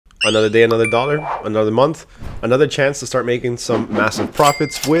Another day, another dollar, another month, another chance to start making some massive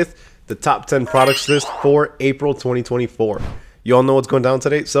profits with the top 10 products list for April 2024. You all know what's going down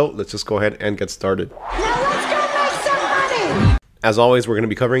today, so let's just go ahead and get started. Now let's go make some money! As always, we're going to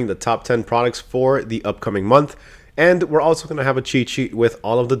be covering the top 10 products for the upcoming month, and we're also going to have a cheat sheet with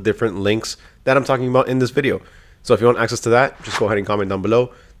all of the different links that I'm talking about in this video. So if you want access to that, just go ahead and comment down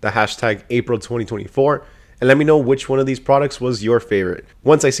below the hashtag April 2024 and let me know which one of these products was your favorite.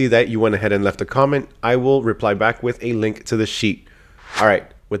 Once I see that you went ahead and left a comment, I will reply back with a link to the sheet. All right,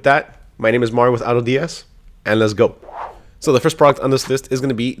 with that, my name is Mario with AutoDS, and let's go. So the first product on this list is going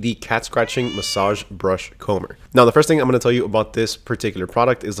to be the cat scratching massage brush comber. Now, the first thing I'm going to tell you about this particular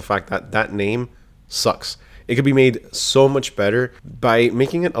product is the fact that that name sucks. It could be made so much better by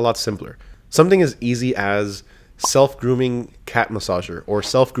making it a lot simpler. Something as easy as self-grooming cat massager or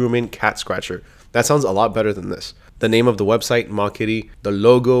self-grooming cat scratcher. That sounds a lot better than this. The name of the website, Maw Kitty, the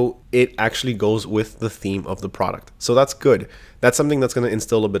logo, it actually goes with the theme of the product. So that's good. That's something that's going to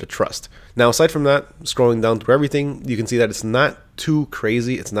instill a bit of trust. Now, aside from that, scrolling down through everything, you can see that it's not too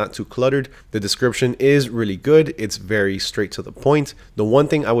crazy. It's not too cluttered. The description is really good. It's very straight to the point. The one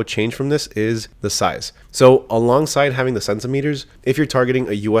thing I would change from this is the size. So alongside having the centimeters, if you're targeting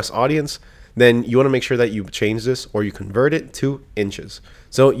a US audience, then you want to make sure that you change this or you convert it to inches.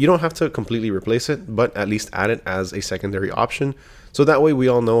 So you don't have to completely replace it, but at least add it as a secondary option. So that way we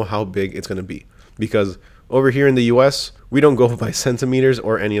all know how big it's going to be. Because over here in the US, we don't go by centimeters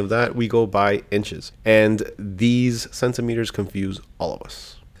or any of that. We go by inches. And these centimeters confuse all of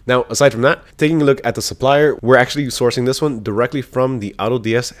us. Now, aside from that, taking a look at the supplier, we're actually sourcing this one directly from the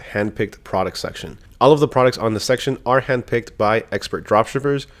AutoDS handpicked product section. All of the products on the section are handpicked by expert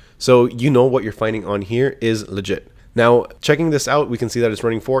dropshippers, so you know what you're finding on here is legit. Now, checking this out, we can see that it's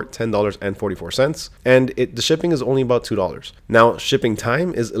running for $10.44, and the shipping is only about $2. Now, shipping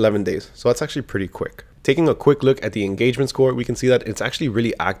time is 11 days, so that's actually pretty quick. Taking a quick look at the engagement score, we can see that it's actually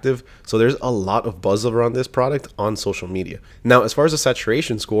really active. So there's a lot of buzz around this product on social media. Now, as far as the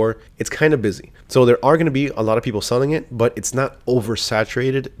saturation score, it's kind of busy. So there are going to be a lot of people selling it, but it's not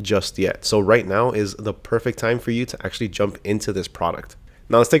oversaturated just yet. So right now is the perfect time for you to actually jump into this product.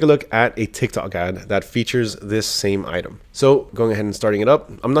 Now let's take a look at a TikTok ad that features this same item. So going ahead and starting it up,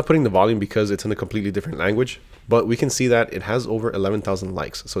 I'm not putting the volume because it's in a completely different language, but we can see that it has over 11,000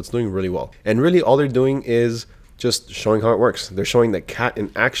 likes. So it's doing really well. And really all they're doing is just showing how it works. They're showing the cat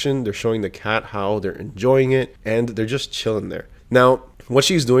in action. They're showing the cat how they're enjoying it, and they're just chilling there. Now, what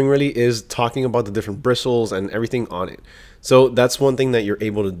she's doing really is talking about the different bristles and everything on it. So that's one thing that you're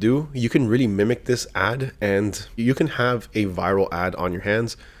able to do. You can really mimic this ad and you can have a viral ad on your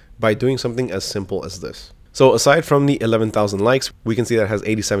hands by doing something as simple as this. So aside from the 11,000 likes, we can see that it has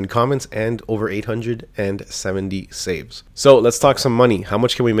 87 comments and over 870 saves. So let's talk some money. How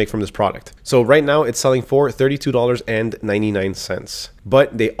much can we make from this product? So right now it's selling for $32.99,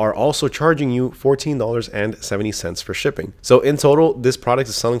 but they are also charging you $14.70 for shipping. So in total, this product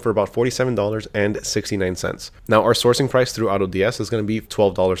is selling for about $47.69. Now our sourcing price through AutoDS is going to be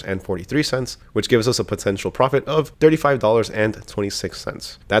 $12.43, which gives us a potential profit of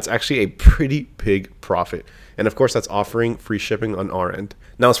 $35.26. That's actually a pretty big profit. And of course, that's offering free shipping on our end.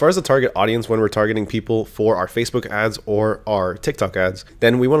 Now, as far as the target audience, when we're targeting people for our Facebook ads or our TikTok ads,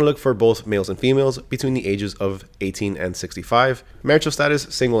 then we want to look for both males and females between the ages of 18 and 65. Marital status,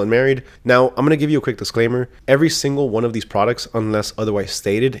 single and married. Now, I'm going to give you a quick disclaimer. Every single one of these products, unless otherwise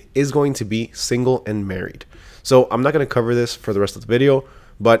stated, is going to be single and married. So I'm not going to cover this for the rest of the video,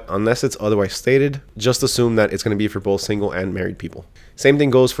 but unless it's otherwise stated, just assume that it's going to be for both single and married people. Same thing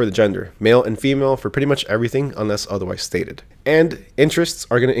goes for the gender, male and female for pretty much everything unless otherwise stated. And interests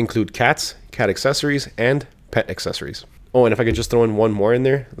are going to include cats, cat accessories, and pet accessories. Oh, and if I could just throw in one more in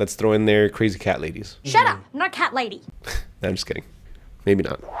there, let's throw in there crazy cat ladies. Shut up, I'm not a cat lady. No, I'm just kidding. Maybe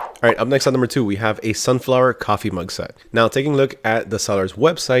not. All right, up next on number 2, we have a sunflower coffee mug set. Now, taking a look at the seller's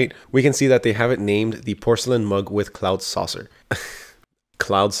website, we can see that they have it named the porcelain mug with cloud saucer.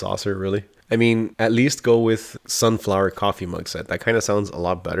 Cloud saucer, really? I mean, at least go with sunflower coffee mug set. That kind of sounds a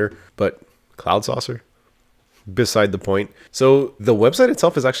lot better, but cloud saucer? Beside the point. So the website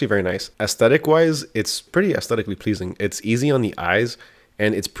itself is actually very nice. Aesthetic wise, it's pretty aesthetically pleasing. It's easy on the eyes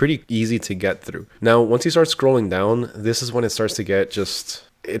and it's pretty easy to get through. Now, once you start scrolling down, this is when it starts to get just,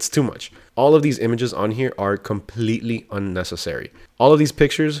 it's too much. All of these images on here are completely unnecessary. All of these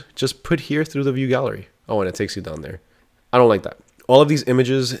pictures, just put here through the view gallery. Oh, and it takes you down there. I don't like that. All of these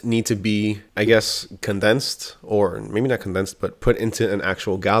images need to be, I guess, condensed, or maybe not condensed, but put into an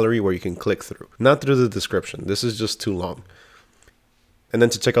actual gallery where you can click through, not through the description. This is just too long. And then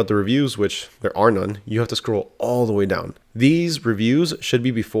to check out the reviews, which there are none, you have to scroll all the way down. These reviews should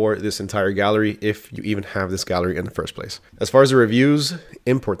be before this entire gallery if you even have this gallery in the first place. As far as the reviews,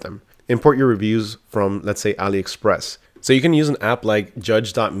 import them. Import your reviews from, let's say, AliExpress. So you can use an app like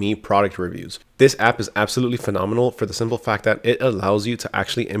Judge.me product reviews. This app is absolutely phenomenal for the simple fact that it allows you to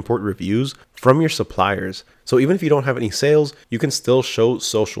actually import reviews from your suppliers. So even if you don't have any sales, you can still show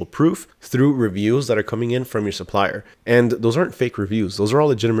social proof through reviews that are coming in from your supplier. And those aren't fake reviews. Those are all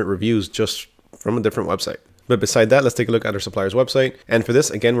legitimate reviews just from a different website. But beside that, let's take a look at our supplier's website. And for this,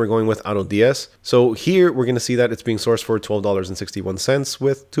 again, we're going with AutoDS. So here we're going to see that it's being sourced for $12.61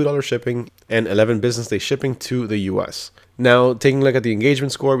 with $2 shipping and 11 business day shipping to the US. Now, taking a look at the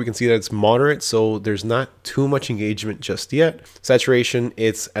engagement score, we can see that it's moderate. So there's not too much engagement just yet. Saturation,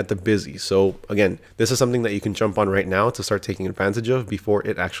 it's at the busy. So again, this is something that you can jump on right now to start taking advantage of before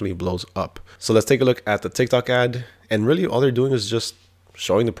it actually blows up. So let's take a look at the TikTok ad. And really all they're doing is just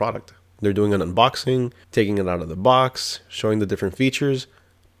showing the product. They're doing an unboxing, taking it out of the box, showing the different features,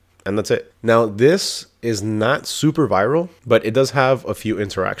 and that's it. Now, this is not super viral, but it does have a few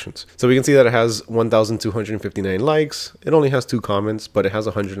interactions. So we can see that it has 1,259 likes. It only has 2 comments, but it has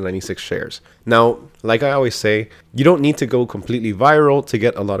 196 shares. Now, like I always say, you don't need to go completely viral to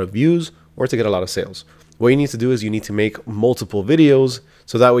get a lot of views or to get a lot of sales. What you need to do is you need to make multiple videos,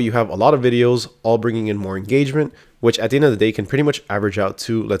 so that way you have a lot of videos all bringing in more engagement, which at the end of the day can pretty much average out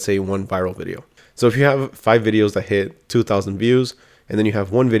to, let's say, 1 viral video. So if you have 5 videos that hit 2,000 views, and then you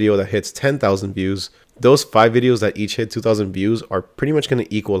have 1 video that hits 10,000 views, those 5 videos that each hit 2,000 views are pretty much going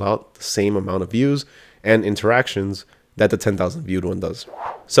to equal out the same amount of views and interactions that the 10,000 viewed one does.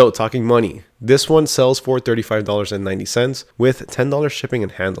 So talking money, this one sells for $35.90 with $10 shipping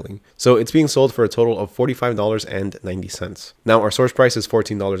and handling. So it's being sold for a total of $45.90. Now our source price is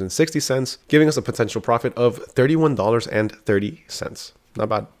 $14.60, giving us a potential profit of $31.30. Not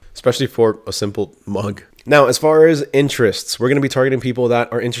bad, especially for a simple mug. Now, as far as interests, we're going to be targeting people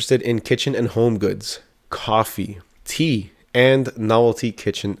that are interested in kitchen and home goods, coffee, tea, and novelty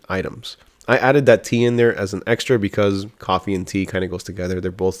kitchen items. I added that tea in there as an extra because coffee and tea kind of goes together.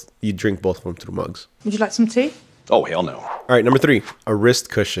 They're both, you drink both of them through mugs. Would you like some tea? Oh, hell no. All right, number 3, a wrist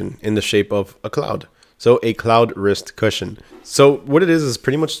cushion in the shape of a cloud. So a cloud wrist cushion. So what it is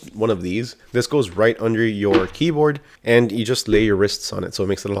pretty much one of these. This goes right under your keyboard and you just lay your wrists on it. So it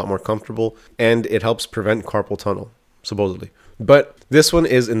makes it a lot more comfortable and it helps prevent carpal tunnel, supposedly. But this one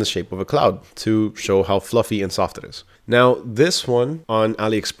is in the shape of a cloud to show how fluffy and soft it is. Now, this one on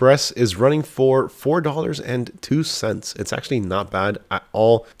AliExpress is running for $4.02. It's actually not bad at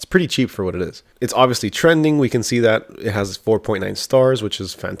all. It's pretty cheap for what it is. It's obviously trending. We can see that it has 4.9 stars, which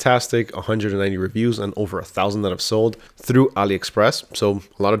is fantastic. 190 reviews and over 1,000 that have sold through AliExpress. So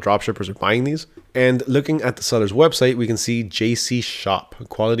a lot of dropshippers are buying these. And looking at the seller's website, we can see JC Shop.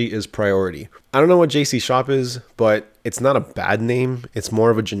 Quality is priority. I don't know what JC Shop is, but it's not a bad name. It's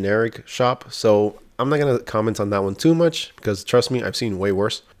more of a generic shop. So I'm not going to comment on that one too much because trust me, I've seen way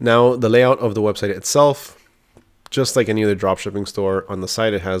worse. Now, the layout of the website itself, just like any other dropshipping store, on the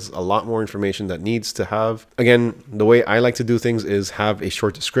site it has a lot more information that needs to have. Again, the way I like to do things is have a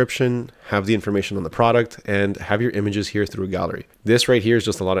short description, have the information on the product, and have your images here through a gallery. This right here is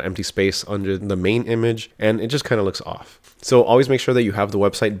just a lot of empty space under the main image, and it just kind of looks off. So always make sure that you have the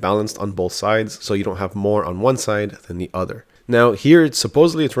website balanced on both sides so you don't have more on one side than the other. Now here,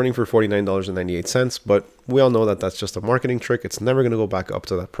 supposedly it's running for $49.98, but we all know that that's just a marketing trick. It's never going to go back up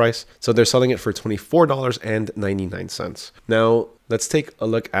to that price. So they're selling it for $24.99. Now let's take a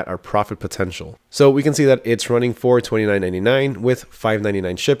look at our profit potential. So we can see that it's running for $29.99 with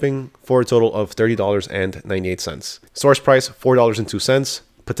 $5.99 shipping for a total of $30.98. Source price $4.02.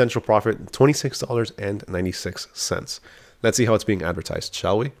 Potential profit $26.96. Let's see how it's being advertised,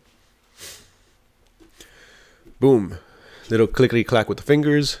 shall we? Boom. Little clickety clack with the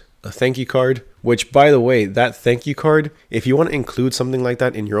fingers, a thank you card, which, by the way, that thank you card, if you want to include something like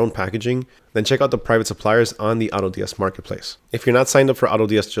that in your own packaging, then check out the private suppliers on the AutoDS marketplace. If you're not signed up for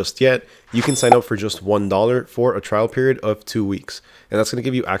AutoDS just yet, you can sign up for just $1 for a trial period of 2 weeks. And that's going to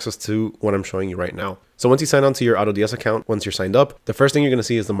give you access to what I'm showing you right now. So once you sign on to your AutoDS account, once you're signed up, the first thing you're going to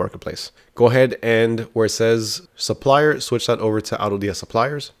see is the marketplace. Go ahead and where it says supplier, switch that over to AutoDS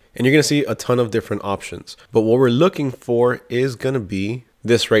suppliers. And you're going to see a ton of different options. But what we're looking for is going to be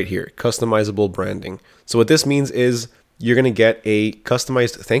this right here, customizable branding. So what this means is you're going to get a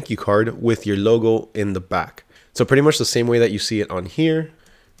customized thank you card with your logo in the back. So pretty much the same way that you see it on here,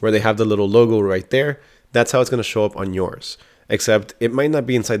 where they have the little logo right there, that's how it's going to show up on yours. Except it might not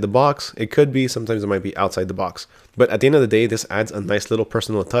be inside the box. It could be, sometimes it might be outside the box. But at the end of the day, this adds a nice little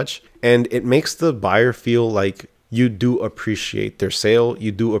personal touch and it makes the buyer feel like you do appreciate their sale,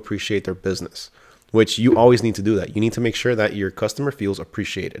 you do appreciate their business, which you always need to do that. You need to make sure that your customer feels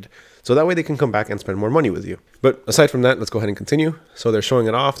appreciated. So that way they can come back and spend more money with you. But aside from that, let's go ahead and continue. So they're showing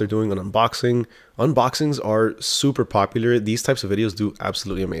it off. They're doing an unboxing. Unboxings are super popular. These types of videos do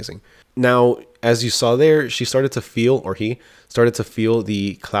absolutely amazing. Now, as you saw there, she started to feel, or he started to feel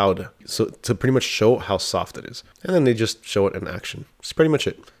the cloud. So to pretty much show how soft it is. And then they just show it in action. It's pretty much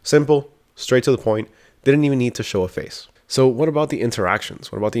it. Simple, straight to the point. Didn't even need to show a face. So what about the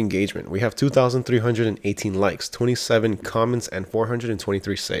interactions? What about the engagement? We have 2,318 likes, 27 comments, and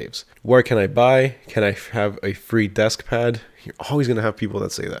 423 saves. Where can I buy? Can I have a free desk pad? You're always going to have people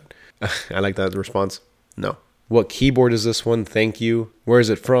that say that. I like that response. No. What keyboard is this one? Thank you. Where is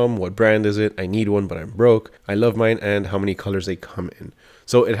it from? What brand is it? I need one, but I'm broke. I love mine, and how many colors they come in.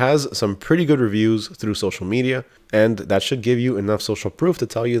 So it has some pretty good reviews through social media, and that should give you enough social proof to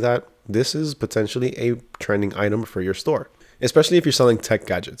tell you that this is potentially a trending item for your store, especially if you're selling tech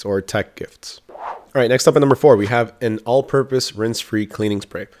gadgets or tech gifts. All right, next up at number 4, we have an all-purpose rinse-free cleaning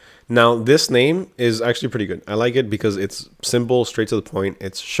spray. Now, this name is actually pretty good. I like it because it's simple, straight to the point,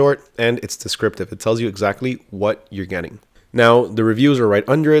 it's short, and it's descriptive. It tells you exactly what you're getting. Now, the reviews are right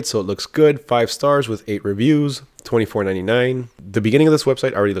under it, so it looks good. 5 stars with 8 reviews, $24.99. The beginning of this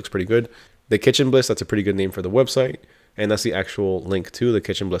website already looks pretty good. The Kitchen Bliss, that's a pretty good name for the website. And that's the actual link to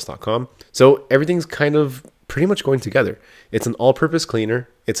thekitchenbliss.com. So everything's kind of pretty much going together. It's an all-purpose cleaner,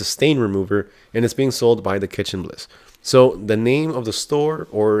 it's a stain remover, and it's being sold by the Kitchen Bliss. So the name of the store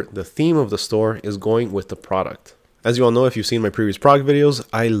or the theme of the store is going with the product. As you all know, if you've seen my previous product videos,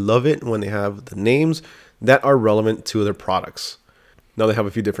 I love it when they have the names that are relevant to their products. Now they have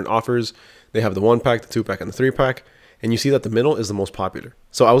a few different offers. They have the 1-pack, the 2-pack, and the 3-pack. And you see that the middle is the most popular.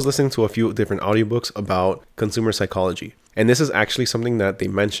 So I was listening to a few different audiobooks about consumer psychology. And this is actually something that they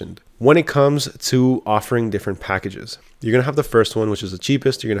mentioned. When it comes to offering different packages, you're going to have the first one, which is the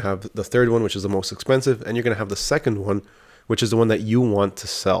cheapest. You're going to have the third one, which is the most expensive. And you're going to have the second one, which is the one that you want to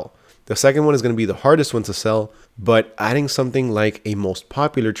sell. The second one is going to be the hardest one to sell. But adding something like a most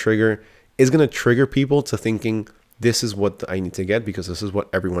popular trigger is going to trigger people to thinking, this is what I need to get because this is what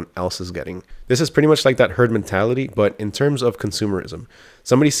everyone else is getting. This is pretty much like that herd mentality, but in terms of consumerism.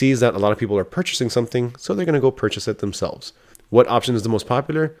 Somebody sees that a lot of people are purchasing something, so they're going to go purchase it themselves. What option is the most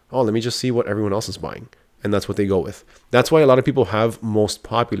popular? Oh, let me just see what everyone else is buying. And that's what they go with. That's why a lot of people have most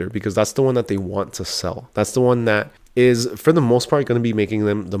popular, because that's the one that they want to sell. That's the one that is, for the most part, going to be making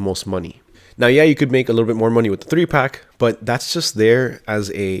them the most money. Now, yeah, you could make a little bit more money with the 3-pack, but that's just there as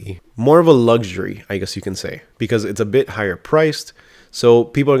a more of a luxury, I guess you can say, because it's a bit higher priced. So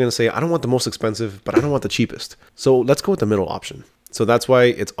people are going to say, I don't want the most expensive, but I don't want the cheapest. So let's go with the middle option. So that's why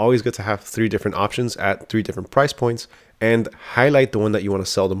it's always good to have 3 different options at 3 different price points and highlight the one that you want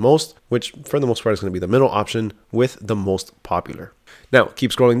to sell the most, which for the most part is going to be the middle option with the most popular. Now,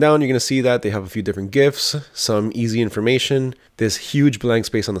 keep scrolling down. You're going to see that they have a few different gifts, some easy information, this huge blank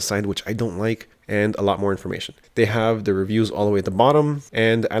space on the side, which I don't like, and a lot more information. They have the reviews all the way at the bottom,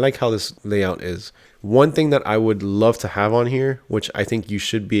 and I like how this layout is. One thing that I would love to have on here, which I think you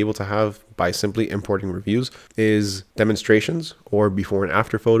should be able to have by simply importing reviews, is demonstrations or before and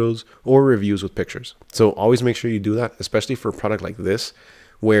after photos or reviews with pictures. So always make sure you do that, especially for a product like this,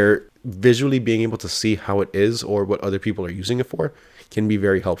 where visually being able to see how it is or what other people are using it for can be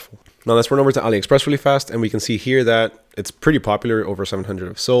very helpful. Now let's run over to AliExpress really fast, and we can see here that it's pretty popular. Over 700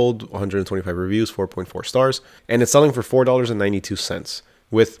 have sold, 125 reviews, 4.4 stars, and it's selling for $4.92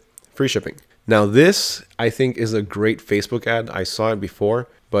 with free shipping. Now this, I think, is a great Facebook ad. I saw it before,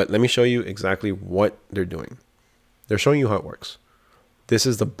 but let me show you exactly what they're doing. They're showing you how it works. This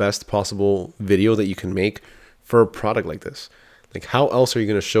is the best possible video that you can make for a product like this. Like, how else are you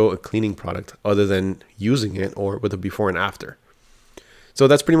going to show a cleaning product other than using it or with a before and after? So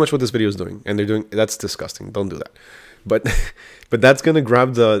that's pretty much what this video is doing. And they're doing, that's disgusting. Don't do that. But that's going to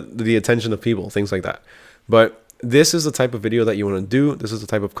grab the attention of people, things like that. But this is the type of video that you want to do. This is the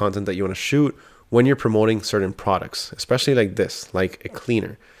type of content that you want to shoot when you're promoting certain products, especially like this, like a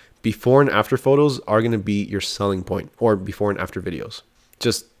cleaner. Before and after photos are going to be your selling point, or before and after videos.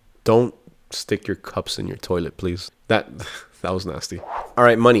 Just don't stick your cups in your toilet, please. That was nasty. All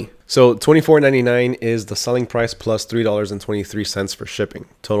right, money. So $24.99 is the selling price plus $3.23 for shipping,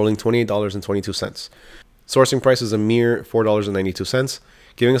 totaling $28.22. Sourcing price is a mere $4.92,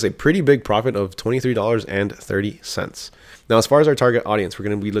 giving us a pretty big profit of $23.30. Now, as far as our target audience, we're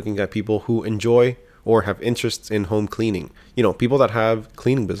going to be looking at people who enjoy or have interests in home cleaning. You know, people that have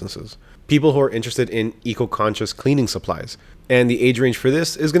cleaning businesses, people who are interested in eco-conscious cleaning supplies. And the age range for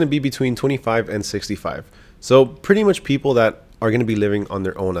this is going to be between 25 and 65. So pretty much people that are going to be living on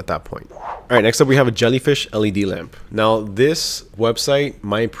their own at that point. All right, next up we have a jellyfish LED lamp. Now this website,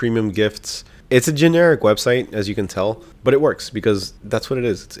 My Premium Gifts, it's a generic website, as you can tell, but it works because that's what it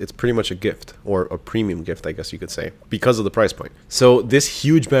is. It's pretty much a gift, or a premium gift, I guess you could say, because of the price point. So this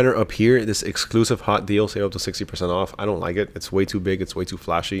huge banner up here, this exclusive hot deal, say up to 60% off, I don't like it. It's way too big, it's way too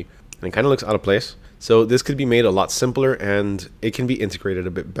flashy, and it kind of looks out of place. So this could be made a lot simpler, and it can be integrated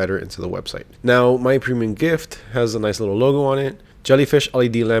a bit better into the website. Now, My Premium Gift has a nice little logo on it, jellyfish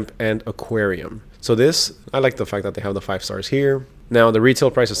LED lamp, and aquarium. So this, I like the fact that they have the 5 stars here. Now, the retail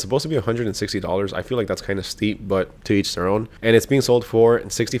price is supposed to be $160. I feel like that's kind of steep, but to each their own. And it's being sold for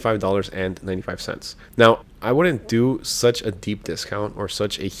 $65.95. Now, I wouldn't do such a deep discount or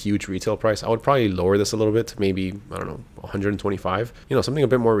such a huge retail price. I would probably lower this a little bit to maybe, I don't know, 125. You know, something a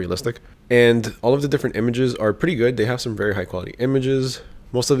bit more realistic. And all of the different images are pretty good. They have some very high quality images.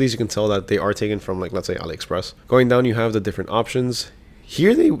 Most of these you can tell that they are taken from, like, let's say AliExpress. Going down, you have the different options.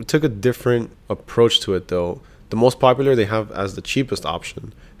 Here they took a different approach to it though. The most popular they have as the cheapest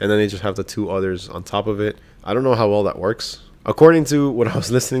option, and then they just have the 2 others on top of it. I don't know how well that works. According to what I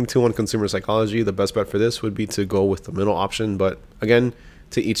was listening to on Consumer Psychology, the best bet for this would be to go with the middle option, but again,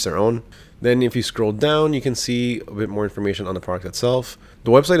 to each their own. Then if you scroll down, you can see a bit more information on the product itself.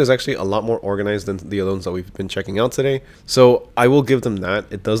 The website is actually a lot more organized than the other ones that we've been checking out today. So I will give them that.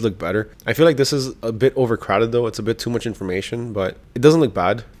 It does look better. I feel like this is a bit overcrowded though. It's a bit too much information, but it doesn't look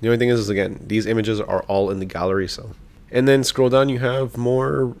bad. The only thing is again, these images are all in the gallery. So, and then scroll down, you have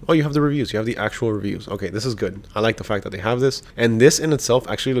more. Oh, you have the reviews. You have the actual reviews. Okay, this is good. I like the fact that they have this. And this in itself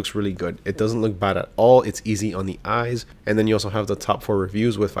actually looks really good. It doesn't look bad at all. It's easy on the eyes. And then you also have the top 4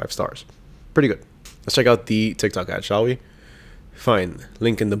 reviews with 5 stars. Pretty good. Let's check out the TikTok ad, shall we? Fine.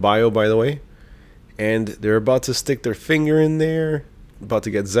 Link in the bio, by the way. And they're about to stick their finger in there, about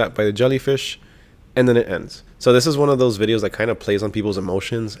to get zapped by the jellyfish, and then it ends. So this is one of those videos that kind of plays on people's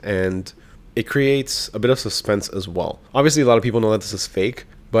emotions, and it creates a bit of suspense as well. Obviously, a lot of people know that this is fake,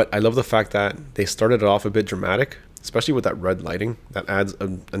 but I love the fact that they started it off a bit dramatic, especially with that red lighting. That adds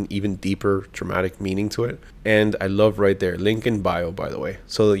an even deeper dramatic meaning to it. And I love right there, link in bio, by the way,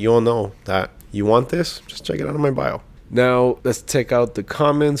 so that you all know that you want this, just check it out in my bio. Now, let's check out the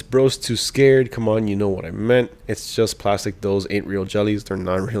comments. Bro's too scared. Come on, you know what I meant. It's just plastic. Those ain't real jellies. They're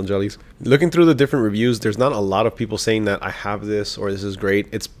non-real jellies. Looking through the different reviews, there's not a lot of people saying that I have this or this is great.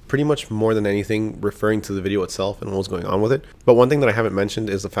 It's pretty much more than anything referring to the video itself and what's going on with it. But one thing that I haven't mentioned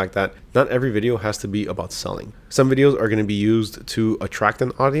is the fact that not every video has to be about selling. Some videos are going to be used to attract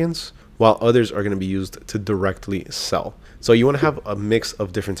an audience, while others are going to be used to directly sell. So you want to have a mix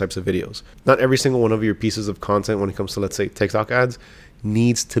of different types of videos. Not every single one of your pieces of content when it comes to, let's say, TikTok ads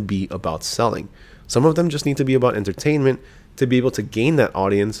needs to be about selling. Some of them just need to be about entertainment to be able to gain that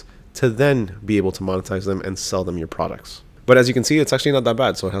audience to then be able to monetize them and sell them your products. But as you can see, it's actually not that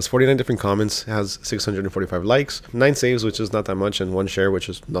bad. So it has 49 different comments, has 645 likes, 9 saves, which is not that much, and 1 share, which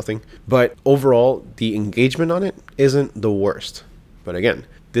is nothing. But overall, the engagement on it isn't the worst. But again,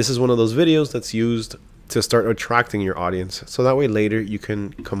 this is one of those videos that's used to start attracting your audience, so that way later you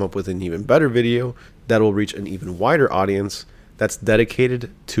can come up with an even better video that will reach an even wider audience that's dedicated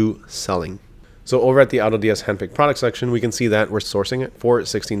to selling. So over at the AutoDS handpicked product section, we can see that we're sourcing it for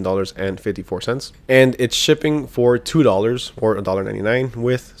 $16.54, and it's shipping for $2 or $1.99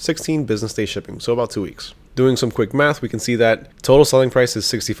 with 16 business day shipping, so about 2 weeks. Doing some quick math, we can see that total selling price is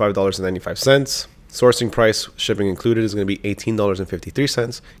 $65.95. Sourcing price, shipping included, is going to be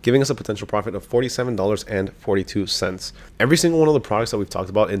 $18.53, giving us a potential profit of $47.42. Every single one of the products that we've talked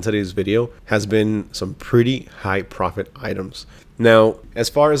about in today's video has been some pretty high profit items. Now, as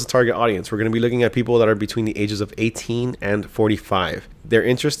far as the target audience, we're going to be looking at people that are between the ages of 18 and 45. Their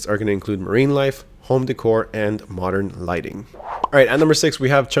interests are going to include marine life, home decor, and modern lighting. All right, at number 6, we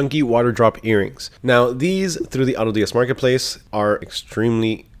have chunky water drop earrings. Now, these through the AutoDS marketplace are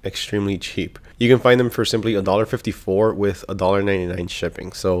extremely cheap. You can find them for simply $1.54 with $1.99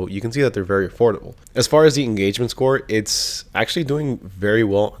 shipping. So you can see that they're very affordable. As far as the engagement score, it's actually doing very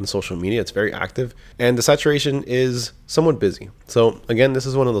well on social media. It's very active, and the saturation is somewhat busy. So again, this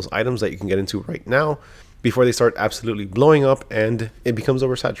is one of those items that you can get into right now before they start absolutely blowing up and it becomes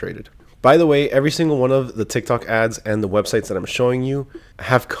oversaturated. By the way, every single one of the TikTok ads and the websites that I'm showing you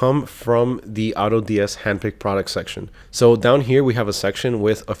have come from the AutoDS handpicked product section. So down here, we have a section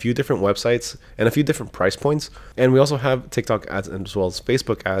with a few different websites and a few different price points. And we also have TikTok ads as well as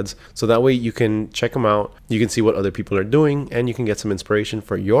Facebook ads. So that way you can check them out. You can see what other people are doing, and you can get some inspiration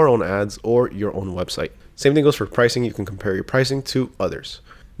for your own ads or your own website. Same thing goes for pricing. You can compare your pricing to others.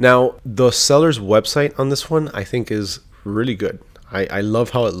 Now, the seller's website on this one, I think, is really good. I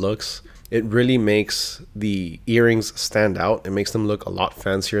love how it looks. It really makes the earrings stand out. It makes them look a lot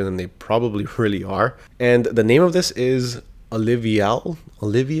fancier than they probably really are. And the name of this is Olivia,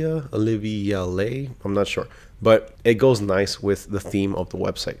 I'm not sure. But it goes nice with the theme of the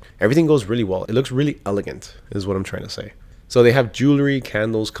website. Everything goes really well. It looks really elegant is what I'm trying to say. So they have jewelry,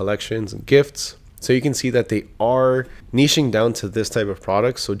 candles, collections, and gifts. So you can see that they are niching down to this type of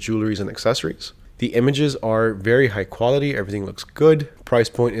products, so jewelries and accessories. The images are very high quality. Everything looks good. Price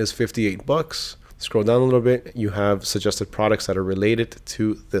point is 58 bucks. Scroll down a little bit. You have suggested products that are related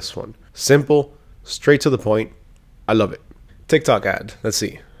to this one. Simple, straight to the point. I love it. TikTok ad. Let's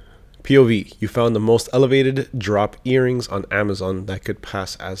see. POV. You found the most elevated drop earrings on Amazon that could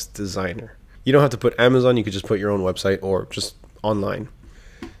pass as designer. You don't have to put Amazon. You could just put your own website or just online.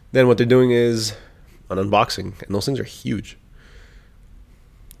 Then what they're doing is an unboxing. And those things are huge.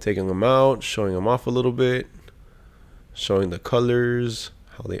 Taking them out, showing them off a little bit, showing the colors,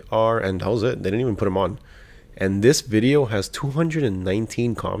 how they are, and that was it. They didn't even put them on. And this video has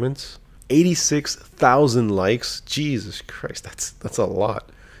 219 comments, 86,000 likes. Jesus Christ, that's a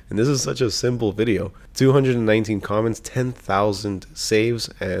lot. And this is such a simple video. 219 comments, 10,000 saves,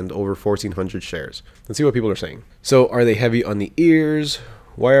 and over 1,400 shares. Let's see what people are saying. So are they heavy on the ears?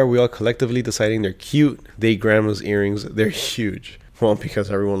 Why are we all collectively deciding they're cute? They grandma's earrings, they're huge. Well, because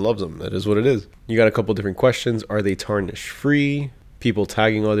everyone loves them. That is what it is. You got a couple different questions. Are they tarnish free? People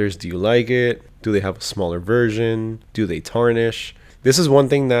tagging others. Do you like it? Do they have a smaller version? Do they tarnish? This is one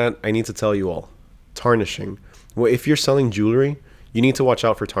thing that I need to tell you all. Tarnishing. Well, if you're selling jewelry, you need to watch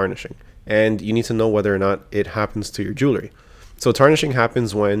out for tarnishing. And you need to know whether or not it happens to your jewelry. So tarnishing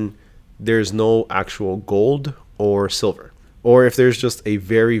happens when there's no actual gold or silver. Or if there's just a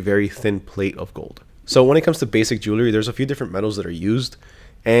very, very thin plate of gold. So when it comes to basic jewelry, there's a few different metals that are used,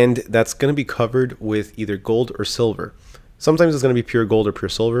 and that's going to be covered with either gold or silver. Sometimes it's going to be pure gold or pure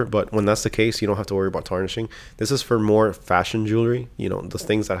silver, but when that's the case, you don't have to worry about tarnishing. This is for more fashion jewelry, you know, the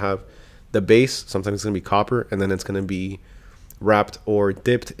things that have the base. Sometimes it's going to be copper, and then it's going to be wrapped or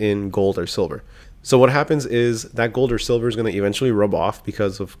dipped in gold or silver. So what happens is that gold or silver is going to eventually rub off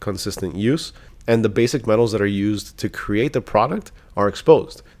because of consistent use, and the basic metals that are used to create the product are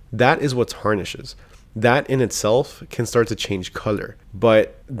exposed. That is what tarnishes. That in itself can start to change color,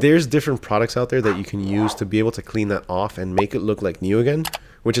 but there's different products out there that you can use to be able to clean that off and make it look like new again,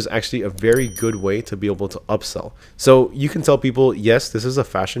 which is actually a very good way to be able to upsell. So you can tell people, yes, this is a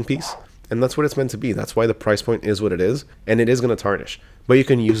fashion piece, and that's what it's meant to be. That's why the price point is what it is, and it is going to tarnish. But you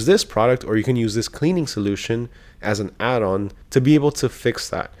can use this product or you can use this cleaning solution as an add-on to be able to fix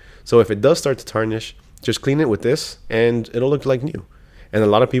that. So if it does start to tarnish, just clean it with this and it'll look like new. And a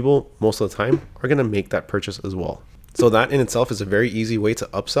lot of people, most of the time, are going to make that purchase as well. So that in itself is a very easy way to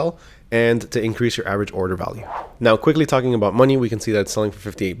upsell and to increase your average order value. Now, quickly talking about money, we can see that it's selling for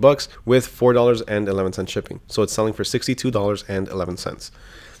 58 bucks with $4.11 shipping. So it's selling for $62.11.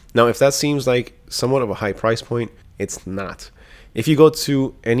 Now, if that seems like somewhat of a high price point, it's not. If you go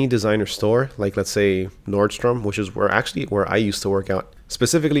to any designer store, like let's say Nordstrom, which is where I used to work out,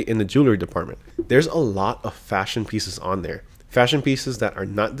 specifically in the jewelry department, there's a lot of fashion pieces on there. Fashion pieces that are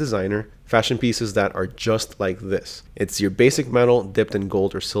not designer, fashion pieces that are just like this. It's your basic metal dipped in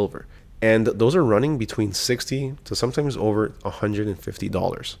gold or silver. And those are running between $60 to sometimes over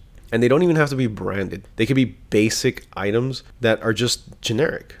 $150. And they don't even have to be branded. They could be basic items that are just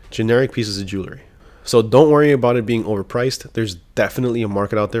generic pieces of jewelry. So don't worry about it being overpriced. There's definitely a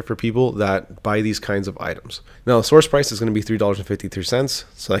market out there for people that buy these kinds of items. Now, the source price is going to be $3.53.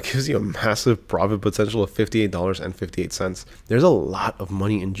 So that gives you a massive profit potential of $58.58. There's a lot of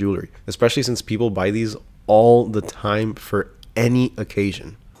money in jewelry, especially since people buy these all the time for any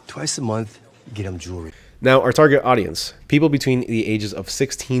occasion. Twice a month, get them jewelry. Now, our target audience, people between the ages of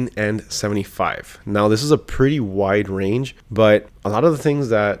 16 and 75. Now, this is a pretty wide range, but a lot of the things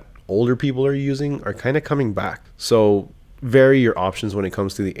that older people are using are kind of coming back. So vary your options when it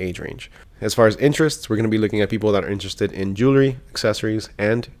comes to the age range. As far as interests, we're going to be looking at people that are interested in jewelry, accessories,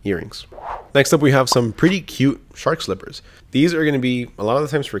 and earrings. Next up, we have some pretty cute shark slippers. These are going to be a lot of the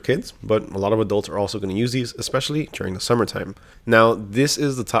times for kids, but a lot of adults are also going to use these, especially during the summertime. Now, this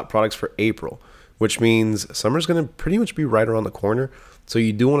is the top products for April, which means summer's going to pretty much be right around the corner. So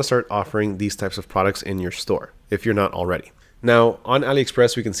you do want to start offering these types of products in your store if you're not already. Now, on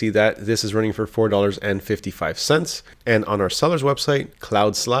AliExpress, we can see that this is running for $4.55. And on our seller's website,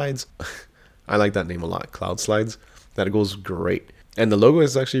 Cloud Slides, I like that name a lot, Cloud Slides, that goes great. And the logo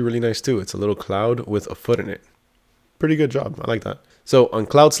is actually really nice too. It's a little cloud with a foot in it. Pretty good job. I like that. So on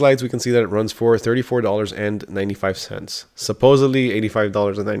Cloud Slides, we can see that it runs for $34.95. Supposedly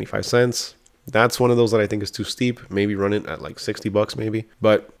 $85.95. That's one of those that I think is too steep. Maybe run it at like 60 bucks maybe.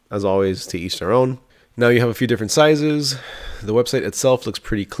 But as always, to each their own. Now you have a few different sizes. The website itself looks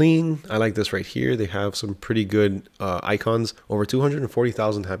pretty clean. I like this right here. They have some pretty good icons. Over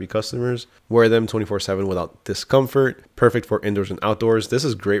 240,000 happy customers. Wear them 24/7 without discomfort. Perfect for indoors and outdoors. This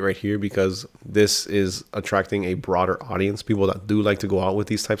is great right here because this is attracting a broader audience. People that do like to go out with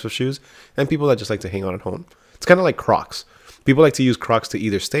these types of shoes and people that just like to hang out at home. It's kind of like Crocs. People like to use Crocs to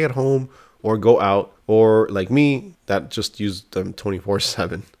either stay at home or go out, or like me, that just use them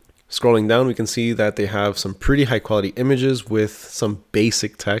 24/7. Scrolling down, we can see that they have some pretty high quality images with some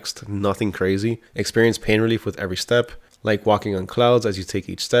basic text, nothing crazy. Experience pain relief with every step. Like walking on clouds as you take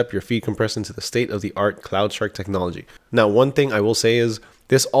each step, your feet compress into the state-of-the-art CloudStrike technology. Now, one thing I will say is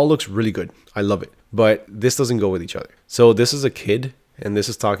this all looks really good. I love it, but this doesn't go with each other. So this is a kid and this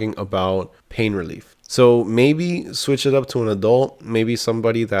is talking about pain relief. So maybe switch it up to an adult, maybe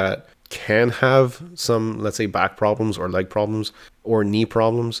somebody that can have some, let's say, back problems or leg problems or knee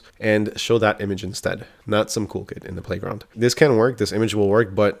problems, and show that image instead, not some cool kid in the playground. This can work, this image will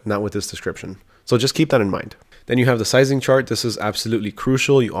work, but not with this description. So just keep that in mind. Then you have the sizing chart. This is absolutely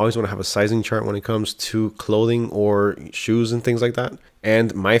crucial. You always want to have a sizing chart when it comes to clothing or shoes and things like that.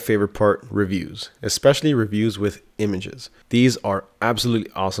 And my favorite part, reviews, especially reviews with images. These are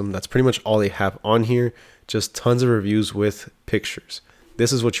absolutely awesome. That's pretty much all they have on here. Just tons of reviews with pictures.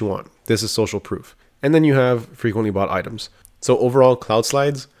 This is what you want. This is social proof. And then you have frequently bought items. So overall, Cloud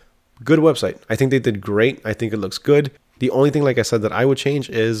Slides, good website. I think they did great. I think it looks good. The only thing, like I said, that I would change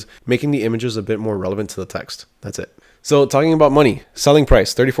is making the images a bit more relevant to the text. That's it. So talking about money, selling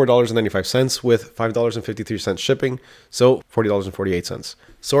price, $34.95 with $5.53 shipping. So $40.48.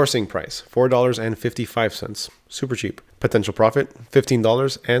 Sourcing price, $4.55. Super cheap. Potential profit,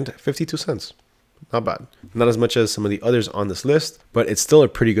 $15.52. Not bad. Not as much as some of the others on this list, but it's still a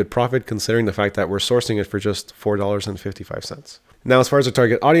pretty good profit considering the fact that we're sourcing it for just $4.55. Now, as far as our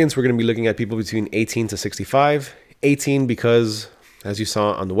target audience, we're going to be looking at people between 18 to 65. 18 because, as you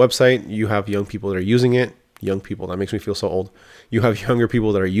saw on the website, you have young people that are using it. Young people, that makes me feel so old. You have younger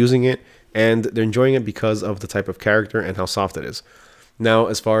people that are using it and they're enjoying it because of the type of character and how soft it is. Now,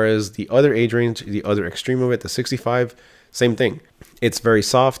 as far as the other age range, the other extreme of it, the 65, same thing. It's very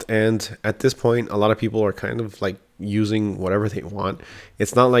soft, and at this point, a lot of people are kind of like using whatever they want.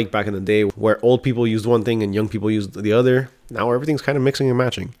 It's not like back in the day where old people used one thing and young people used the other. Now everything's kind of mixing and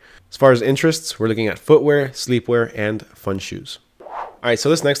matching. As far as interests, we're looking at footwear, sleepwear, and fun shoes. All right,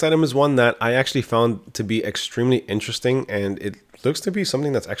 so this next item is one that I actually found to be extremely interesting, and it looks to be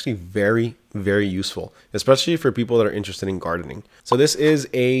something that's actually very, very useful, especially for people that are interested in gardening. So this is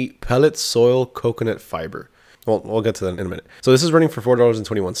a pellet soil coconut fiber. Well, we'll get to that in a minute. So this is running for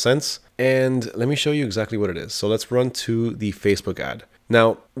 $4.21. And let me show you exactly what it is. So let's run to the Facebook ad.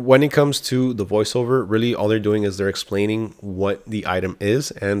 Now, when it comes to the voiceover, really all they're doing is they're explaining what the item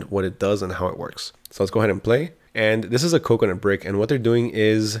is and what it does and how it works. So let's go ahead and play. And this is a coconut brick. And what they're doing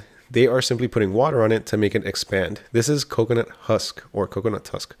is they are simply putting water on it to make it expand. This is coconut husk or coconut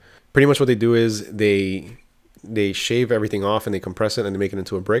tusk. Pretty much what they do is they shave everything off and they compress it and they make it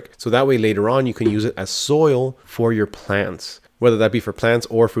into a brick. So that way later on you can use it as soil for your plants, whether that be for plants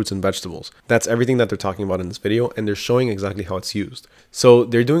or fruits and vegetables. That's everything that they're talking about in this video, and they're showing exactly how it's used. So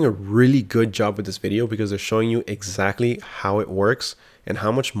they're doing a really good job with this video because they're showing you exactly how it works and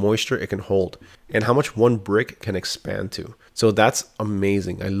how much moisture it can hold and how much one brick can expand to. So that's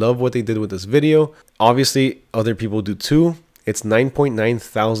amazing. I love what they did with this video. Obviously other people do too. It's 9.9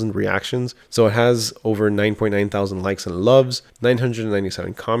 thousand reactions, so it has over 9.9 thousand likes and loves,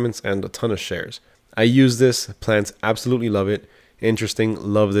 997 comments, and a ton of shares. I use this, plants absolutely love it. Interesting,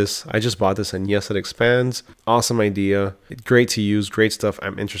 love this. I just bought this and yes, it expands. Awesome idea, great to use, great stuff.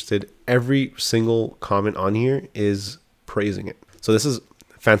 I'm interested. Every single comment on here is praising it. So this is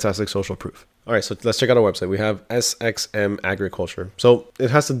fantastic social proof. All right, so let's check out our website. We have SXM Agriculture. So it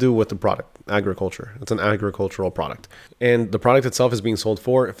has to do with the product, agriculture. It's an agricultural product. And the product itself is being sold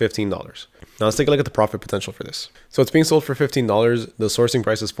for $15. Now let's take a look at the profit potential for this. So it's being sold for $15. The sourcing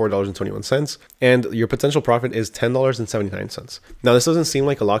price is $4.21. And your potential profit is $10.79. Now this doesn't seem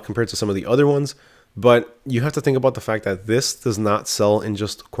like a lot compared to some of the other ones, but you have to think about the fact that this does not sell in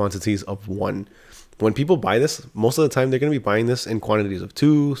just quantities of one. When people buy this, most of the time they're going to be buying this in quantities of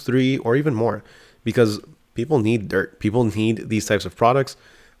 2, 3, or even more because people need dirt. People need these types of products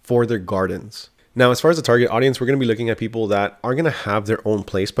for their gardens. Now, as far as the target audience, we're going to be looking at people that are going to have their own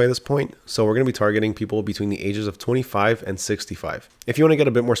place by this point. So we're going to be targeting people between the ages of 25 and 65. If you want to get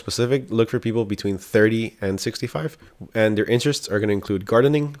a bit more specific, look for people between 30 and 65. And their interests are going to include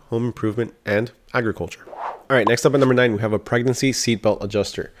gardening, home improvement, and agriculture. All right, next up at number 9, we have a pregnancy seatbelt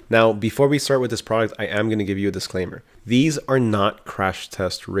adjuster. Now, before we start with this product, I am going to give you a disclaimer. these are not crash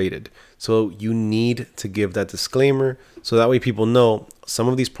test rated. So you need to give that disclaimer so that way people know some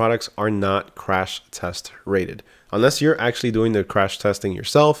of these products are not crash test rated. Unless you're actually doing the crash testing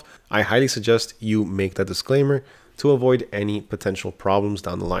yourself, I highly suggest you make that disclaimer to avoid any potential problems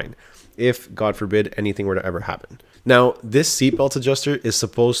down the line, if God forbid anything were to ever happen. Now, this seatbelt adjuster is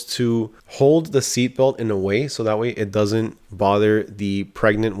supposed to hold the seatbelt in a way so that way it doesn't bother the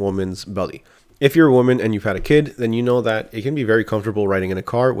pregnant woman's belly. If you're a woman and you've had a kid, then you know that it can be very comfortable riding in a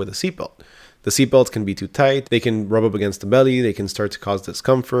car with a seatbelt. The seatbelts can be too tight, they can rub up against the belly, they can start to cause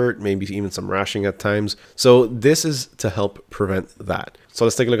discomfort, maybe even some rashing at times. So this is to help prevent that. So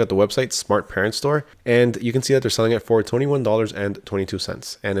let's take a look at the website, Smart Parent Store, and you can see that they're selling it for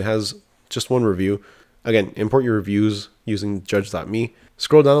 $21.22. And it has just one review. Again, import your reviews using judge.me.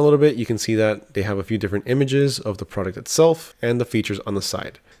 Scroll down a little bit, you can see that they have a few different images of the product itself and the features on the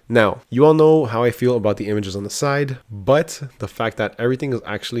side. Now, you all know how I feel about the images on the side, but the fact that everything is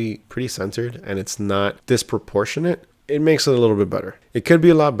actually pretty centered and it's not disproportionate, it makes it a little bit better. It could be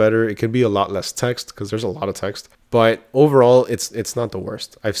a lot better, it could be a lot less text because there's a lot of text, but overall it's not the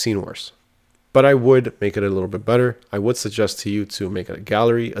worst. I've seen worse. But I would make it a little bit better. I would suggest to you to make it a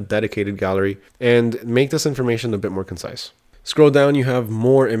gallery, a dedicated gallery, and make this information a bit more concise. Scroll down, you have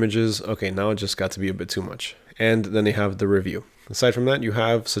more images. Okay, now it just got to be a bit too much. And then they have the review. Aside from that, you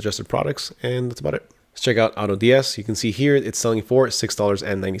have suggested products, and that's about it. Let's check out AutoDS. You can see here it's selling for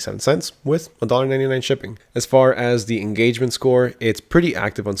 $6.97 with $1.99 shipping. As far as the engagement score, it's pretty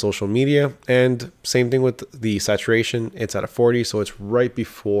active on social media, and same thing with the saturation. It's at a 40, so it's right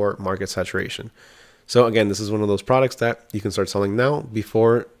before market saturation. So again, this is one of those products that you can start selling now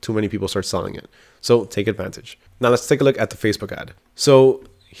before too many people start selling it. So take advantage. Now let's take a look at the Facebook ad. So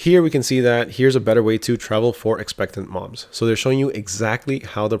here we can see that here's a better way to travel for expectant moms. So they're showing you exactly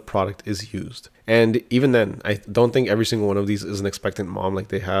how the product is used. And even then, I don't think every single one of these is an expectant mom like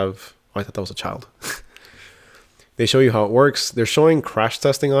they have. Oh, I thought that was a child. They show you how it works. They're showing crash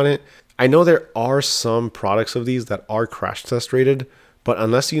testing on it. I know there are some products of these that are crash test rated, but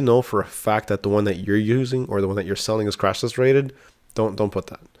unless you know for a fact that the one that you're using or the one that you're selling is crash test rated, don't put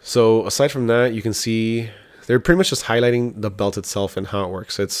that. So aside from that, you can see they're pretty much just highlighting the belt itself and how it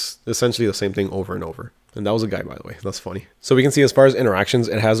works. It's essentially the same thing over and over. And that was a guy, by the way. That's funny. So we can see as far as interactions,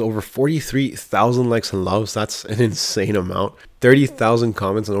 it has over 43,000 likes and loves. That's an insane amount. 30,000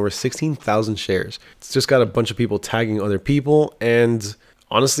 comments and over 16,000 shares. It's just got a bunch of people tagging other people. And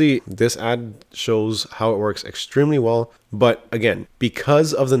honestly, this ad shows how it works extremely well. But again,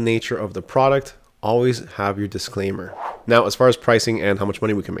 because of the nature of the product, always have your disclaimer. Now, as far as pricing and how much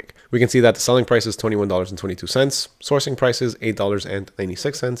money we can make, we can see that the selling price is $21.22, sourcing price is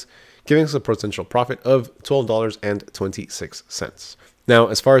 $8.96, giving us a potential profit of $12.26. Now,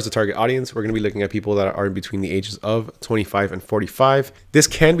 as far as the target audience, we're going to be looking at people that are between the ages of 25 and 45. This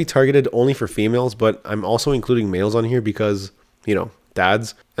can be targeted only for females, but I'm also including males on here because, you know,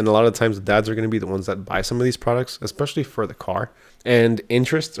 dads, and a lot of times the dads are going to be the ones that buy some of these products, especially for the car. And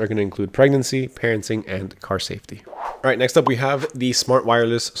interests are going to include pregnancy, parenting, and car safety. All right, next up we have the smart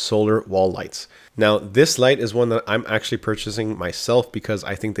wireless solar wall lights. Now, this light is one that I'm actually purchasing myself because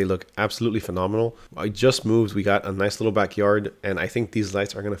I think they look absolutely phenomenal. I just moved, we got a nice little backyard, and I think these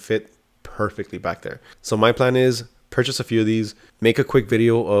lights are going to fit perfectly back there. So my plan is purchase a few of these, make a quick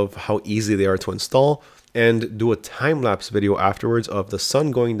video of how easy they are to install, and do a time-lapse video afterwards of the sun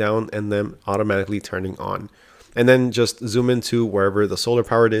going down and them automatically turning on. And then just zoom into wherever the solar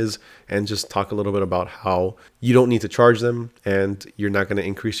powered is and just talk a little bit about how you don't need to charge them and you're not going to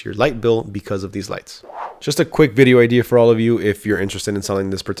increase your light bill because of these lights. Just a quick video idea for all of you if you're interested in selling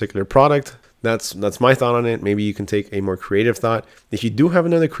this particular product. That's my thought on it. Maybe you can take a more creative thought. If you do have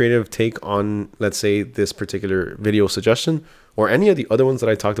another creative take on, let's say, this particular video suggestion or any of the other ones that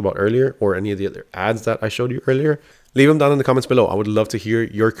I talked about earlier or any of the other ads that I showed you earlier, leave them down in the comments below. I would love to hear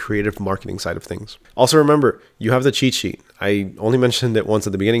your creative marketing side of things. Also remember, you have the cheat sheet. I only mentioned it once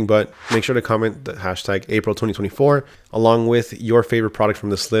at the beginning, but make sure to comment the hashtag April 2024 along with your favorite product from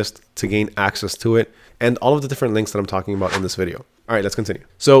this list to gain access to it and all of the different links that I'm talking about in this video. All right, let's continue.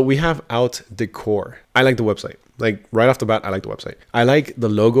 So we have Out Decor. I like the website. Like right off the bat, I like the website. I like the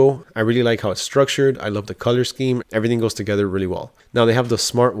logo. I really like how it's structured. I love the color scheme. Everything goes together really well. Now they have the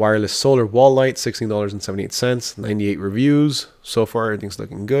smart wireless solar wall light, $16.78, 98 reviews. So far, everything's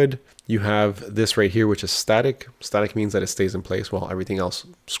looking good. You have this right here, which is static. Static means that it stays in place while everything else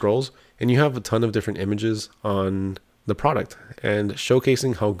scrolls. And you have a ton of different images on the product and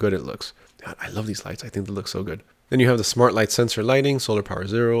showcasing how good it looks. God, I love these lights. I think they look so good. Then you have the smart light sensor lighting, solar power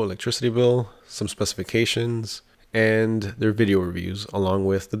 0, electricity bill, some specifications, and their video reviews along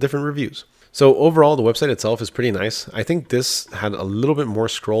with the different reviews. So overall, the website itself is pretty nice. I think this had a little bit more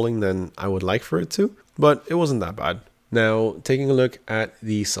scrolling than I would like for it to, but it wasn't that bad. Now, taking a look at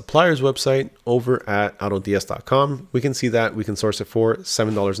the supplier's website over at autods.com, we can see that we can source it for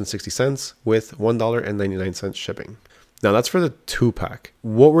 $7.60 with $1.99 shipping. Now that's for the 2-pack.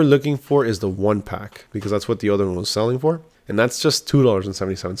 What we're looking for is the 1-pack because that's what the other one was selling for. And that's just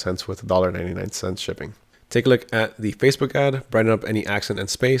 $2.77 with $1.99 shipping. Take a look at the Facebook ad, brighten up any accent and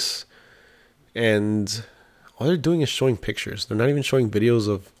space. And all they're doing is showing pictures. They're not even showing videos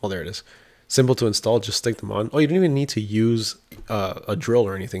of, oh, there it is. Simple to install, just stick them on. Oh, you don't even need to use a drill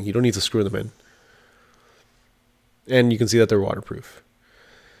or anything. You don't need to screw them in. And you can see that they're waterproof.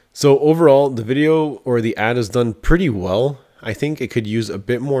 So overall, the video or the ad is done pretty well. I think it could use a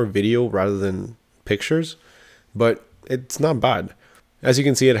bit more video rather than pictures, but it's not bad. As you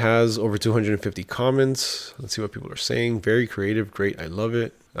can see, it has over 250 comments. Let's see what people are saying. Very creative, great, I love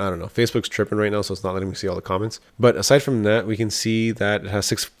it. I don't know, Facebook's tripping right now, so it's not letting me see all the comments. But aside from that, we can see that it has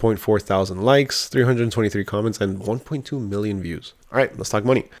 6.4 thousand likes, 323 comments, and 1.2 million views. All right, let's talk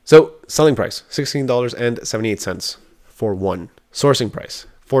money. So selling price, $16.78 for one. Sourcing price,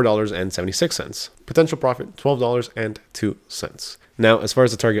 $4.76. Potential profit, $12.02. Now, as far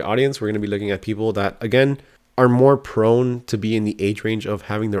as the target audience, we're going to be looking at people that, again, are more prone to be in the age range of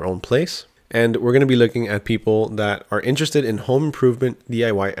having their own place. And we're going to be looking at people that are interested in home improvement,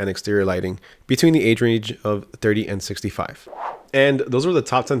 DIY, and exterior lighting between the age range of 30 and 65. And those are the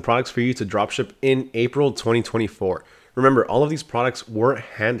top 10 products for you to dropship in April 2024. Remember, all of these products were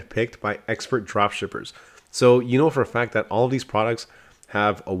handpicked by expert dropshippers. So you know for a fact that all of these products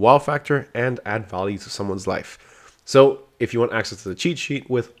have a wow factor and add value to someone's life. So if you want access to the cheat sheet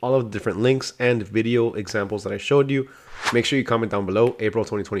with all of the different links and video examples that I showed you, make sure you comment down below April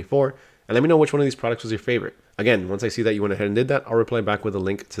 2024 and let me know which one of these products was your favorite. Again, once I see that you went ahead and did that, I'll reply back with a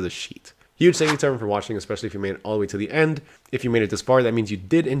link to the sheet. Huge thank you to everyone for watching, especially if you made it all the way to the end. If you made it this far, that means you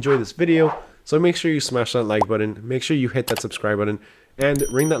did enjoy this video. So make sure you smash that like button, make sure you hit that subscribe button, and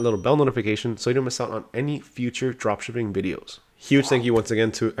ring that little bell notification so you don't miss out on any future dropshipping videos. Huge thank you once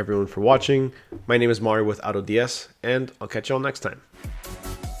again to everyone for watching. My name is Mario with AutoDS, and I'll catch y'all next time.